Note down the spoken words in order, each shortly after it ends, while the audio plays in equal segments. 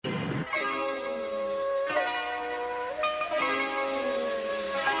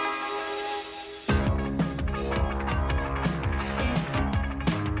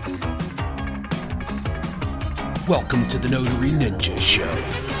Welcome to the Notary Ninja Show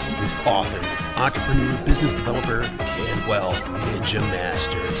with author, entrepreneur, business developer, and, well, ninja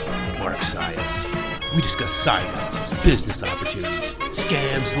master, Mark Sias. We discuss side hustles, business opportunities,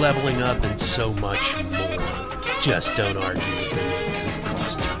 scams, leveling up, and so much more. Just don't argue with them, it could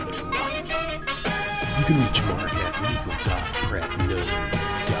cost you your life. You can reach Mark at legal.prepnotary.com.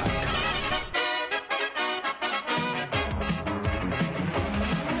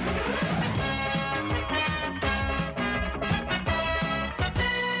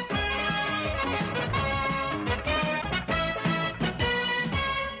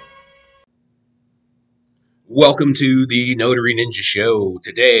 Welcome to the Notary Ninja Show.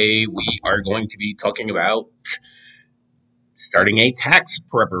 Today we are going to be talking about starting a tax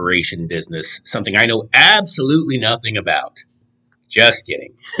preparation business, something I know absolutely nothing about. Just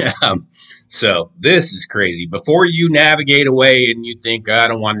kidding. So this is crazy. Before you navigate away and you think, I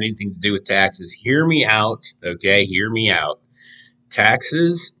don't want anything to do with taxes, hear me out, okay? Hear me out.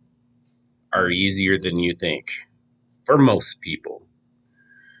 Taxes are easier than you think for most people.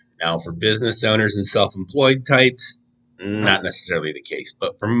 Now, for business owners and self-employed types, not necessarily the case.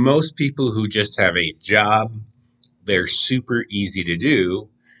 But for most people who just have a job, they're super easy to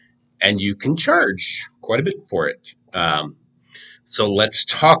do, and you can charge quite a bit for it. So let's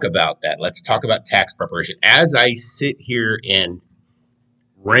talk about that. Let's talk about tax preparation. As I sit here and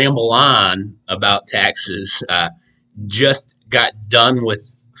ramble on about taxes, just got done with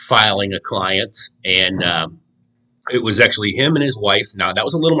filing a client, and it was actually him and his wife. Now, that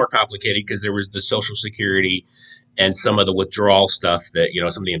was a little more complicated because there was the Social Security and some of the withdrawal stuff that,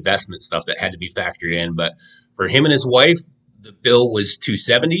 some of the investment stuff that had to be factored in. But for him and his wife, the bill was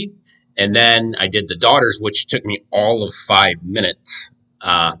 $270. And then I did the daughters, which took me all of 5 minutes,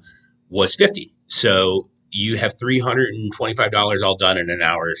 was $50. So you have $325 all done in an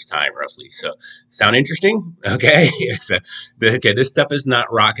hour's time, roughly. So sound interesting? Okay. Okay. This stuff is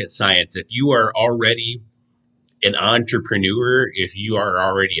not rocket science. If you are already an entrepreneur, if you are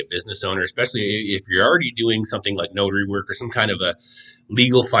already a business owner, especially if you're already doing something like notary work or some kind of a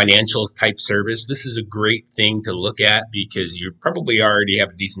legal financial type service, this is a great thing to look at because you probably already have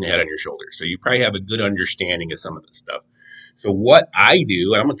a decent head on your shoulders. So you probably have a good understanding of some of this stuff. So what I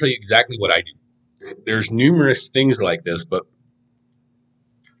do, and I'm going to tell you exactly what I do. There's numerous things like this, but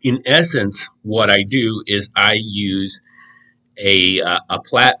in essence, what I do is I use a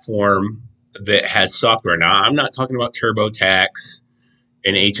platform that has software. Now, I'm not talking about TurboTax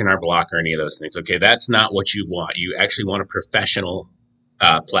and H&R Block or any of those things. Okay, that's not what you want. You actually want a professional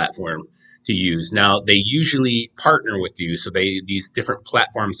platform to use. Now, they usually partner with you. So these different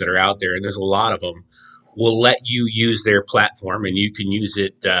platforms that are out there, and there's a lot of them, will let you use their platform, and you can use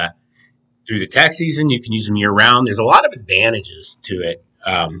it through the tax season. You can use them year round. There's a lot of advantages to it.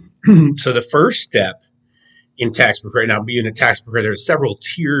 So the first step in tax preparation, now being a tax preparer, there's several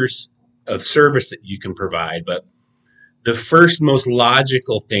tiers of service that you can provide, but the first most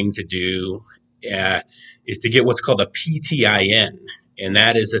logical thing to do is to get what's called a PTIN, and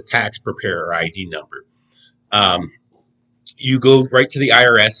that is a tax preparer ID number. You go right to the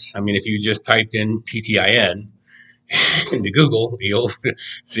IRS. I mean, if you just typed in PTIN into Google, you'll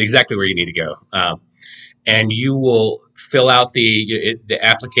see exactly where you need to go. And you will fill out the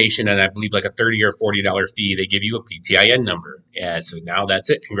application, and I believe like a $30 or $40 fee. They give you a PTIN number. And so now that's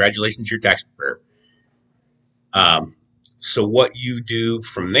it. Congratulations, you're tax preparer. So what you do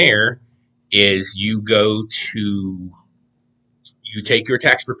from there is you take your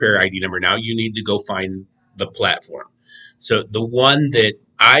tax preparer ID number. Now you need to go find the platform. So the one that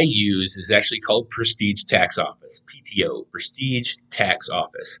I use is actually called Prestige Tax Office, PTO, Prestige Tax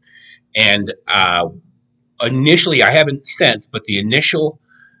Office. And initially, I haven't since, but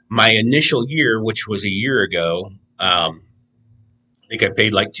my initial year, which was a year ago, I think I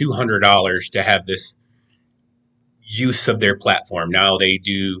paid like $200 to have this use of their platform. Now they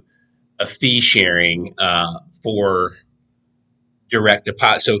do a fee sharing for direct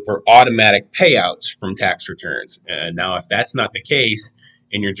deposit, so for automatic payouts from tax returns. Now, if that's not the case,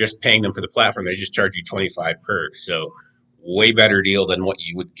 and you're just paying them for the platform, they just charge you $25 per. So way better deal than what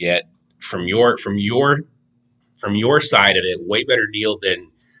you would get from your side of it. Way better deal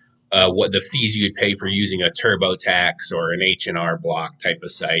than what the fees you would pay for using a TurboTax or an H&R Block type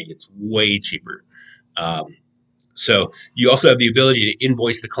of site. It's way cheaper. So you also have the ability to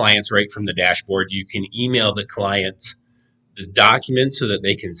invoice the clients right from the dashboard. You can email the clients the documents so that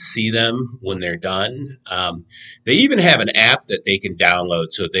they can see them when they're done. They even have an app that they can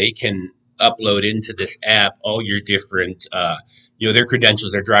download, so they can upload into this app all your different, their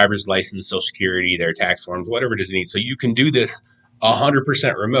credentials, their driver's license, Social Security, their tax forms, whatever it is they need. So you can do this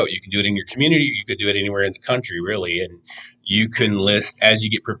 100% remote. You can do it in your community. You could do it anywhere in the country, really. And you can list, as you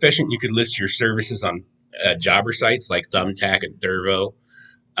get proficient, you can list your services on jobber sites like Thumbtack and Thurvo.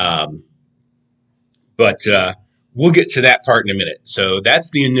 Um, but we'll get to that part in a minute. So that's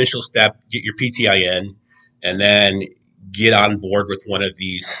the initial step. Get your PTIN, and then get on board with one of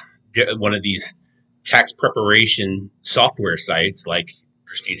these tax preparation software sites like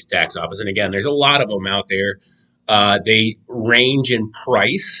Prestige Tax Office. And again, there's a lot of them out there. They range in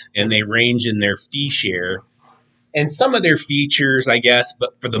price and they range in their fee share and some of their features, I guess,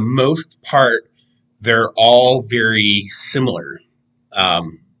 but for the most part, they're all very similar.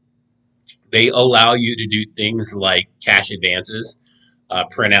 Um, they allow you to do things like cash advances,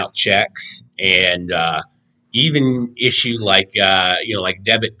 print out checks, and even issue like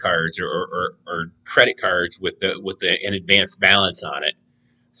debit cards or credit cards with an advanced balance on it.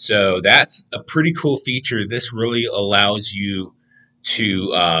 So that's a pretty cool feature. This really allows you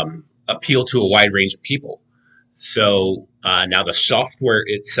to appeal to a wide range of people. So now the software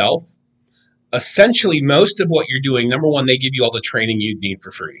itself, essentially most of what you're doing, number one, they give you all the training you need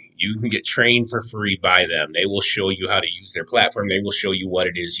for free. You can get trained for free by them. They will show you how to use their platform. They will show you what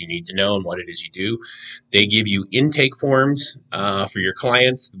it is you need to know and what it is you do. They give you intake forms for your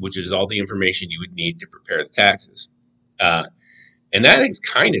clients, which is all the information you would need to prepare the taxes. And that is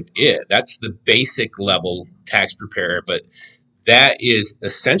kind of it. That's the basic level tax preparer, but that is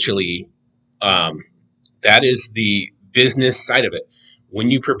essentially that is the business side of it. When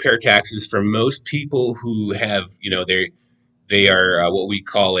you prepare taxes, for most people who have, they are what we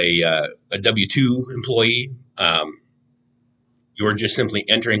call a W-2 employee. You're just simply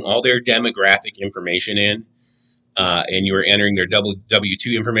entering all their demographic information in, and you're entering their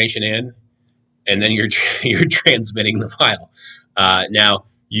W-2 information in, and then you're transmitting the file. Now,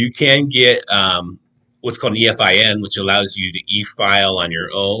 you can get what's called an EFIN, which allows you to e-file on your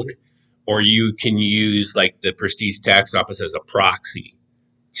own, or you can use like the Prestige Tax Office as a proxy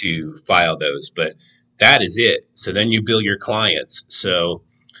to file those. But that is it. So then you bill your clients. So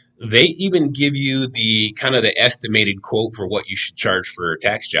they even give you the kind of the estimated quote for what you should charge for a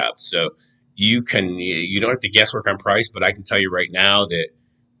tax job. So you don't have to guesswork on price, but I can tell you right now that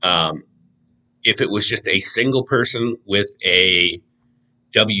if it was just a single person with a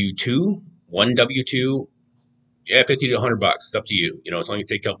W-2, one W-2, yeah, 50 to 100 bucks. It's up to you. It's only going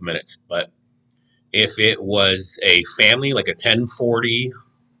to take a couple minutes. But if it was a family, like a 1040,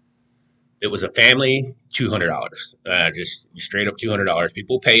 it was a family, $200. Just straight up $200.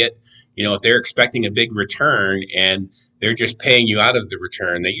 People pay it. If they're expecting a big return and they're just paying you out of the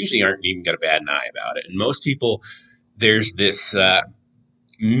return, they usually aren't even got a bad eye about it. And most people, there's this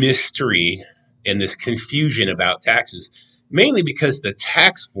mystery and this confusion about taxes, mainly because the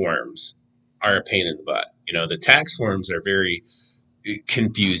tax forms are a pain in the butt. The tax forms are very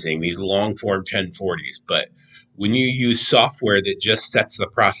confusing, these long form 1040s. But when you use software that just sets the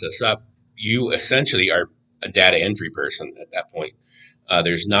process up, you essentially are a data entry person at that point.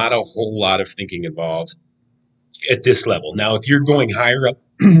 There's not a whole lot of thinking involved at this level. Now, if you're going higher up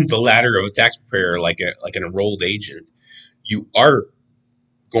the ladder of a tax preparer, like an enrolled agent, you are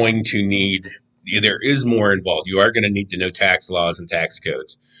going to need, there is more involved. You are going to need to know tax laws and tax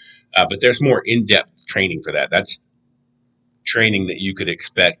codes. But there's more in-depth training for that. That's training that you could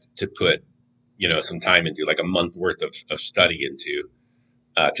expect to put, some time into, like a month worth of study into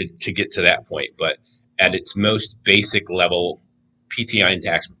to get to that point. But at its most basic level, PTI and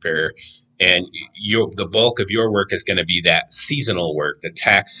tax preparer, and the bulk of your work is going to be that seasonal work, the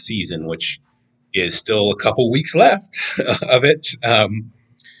tax season, which is still a couple weeks left of it.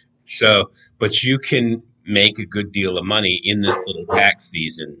 But you can make a good deal of money in this little tax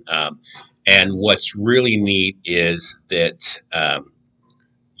season. And what's really neat is that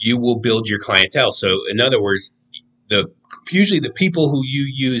you will build your clientele. So in other words, usually the people who you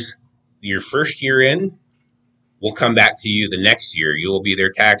use your first year in will come back to you the next year. You will be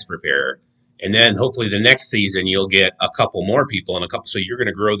their tax preparer. And then hopefully the next season, you'll get a couple more people and so you're going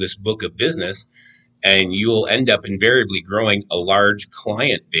to grow this book of business, and you'll end up invariably growing a large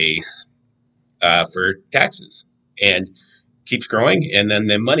client base for taxes, and keeps growing. And then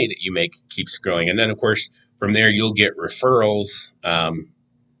the money that you make keeps growing. And then of course, from there, you'll get referrals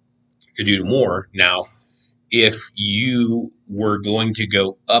to do more. Now, if you were going to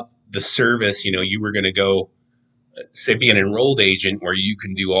go up the service, you were going to go, say, be an enrolled agent where you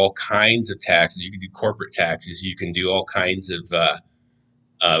can do all kinds of taxes. You can do corporate taxes. You can do all kinds of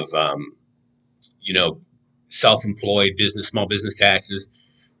self-employed business, small business taxes.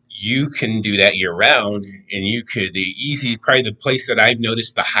 You can do that year round, and probably the place that I've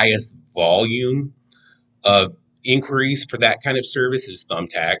noticed the highest volume of inquiries for that kind of service is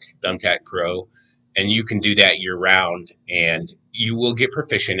Thumbtack Pro, and you can do that year round, and you will get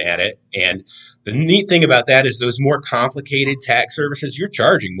proficient at it. And the neat thing about that is those more complicated tax services, you're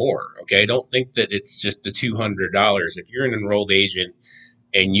charging more. Okay, don't think that it's just the $200. If you're an enrolled agent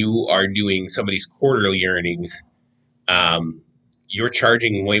and you are doing somebody's quarterly earnings, you're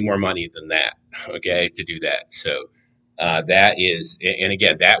charging way more money than that. Okay, to do that. So that is, and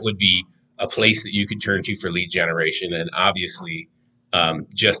again, that would be a place that you could turn to for lead generation, and obviously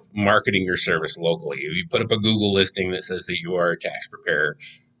just marketing your service locally. If you put up a Google listing that says that you are a tax preparer,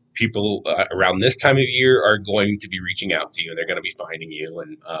 people around this time of year are going to be reaching out to you, and they're going to be finding you,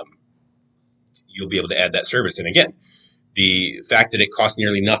 and you'll be able to add that service. And again, the fact that it costs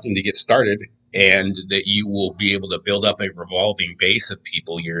nearly nothing to get started, and that you will be able to build up a revolving base of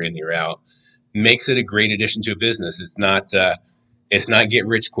people year in, year out, makes it a great addition to a business. It's not get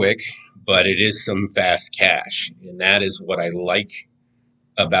rich quick, but it is some fast cash, and that is what I like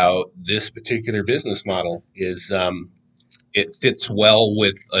about this particular business model. Is it fits well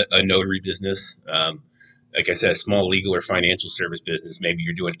with a notary business. Like I said, a small legal or financial service business. Maybe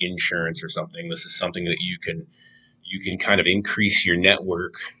you're doing insurance or something. This is something that you can kind of increase your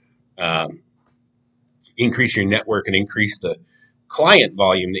network, and increase the client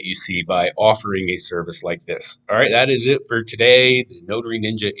volume that you see by offering a service like this. All right, that is it for today. The Notary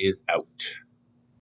Ninja is out.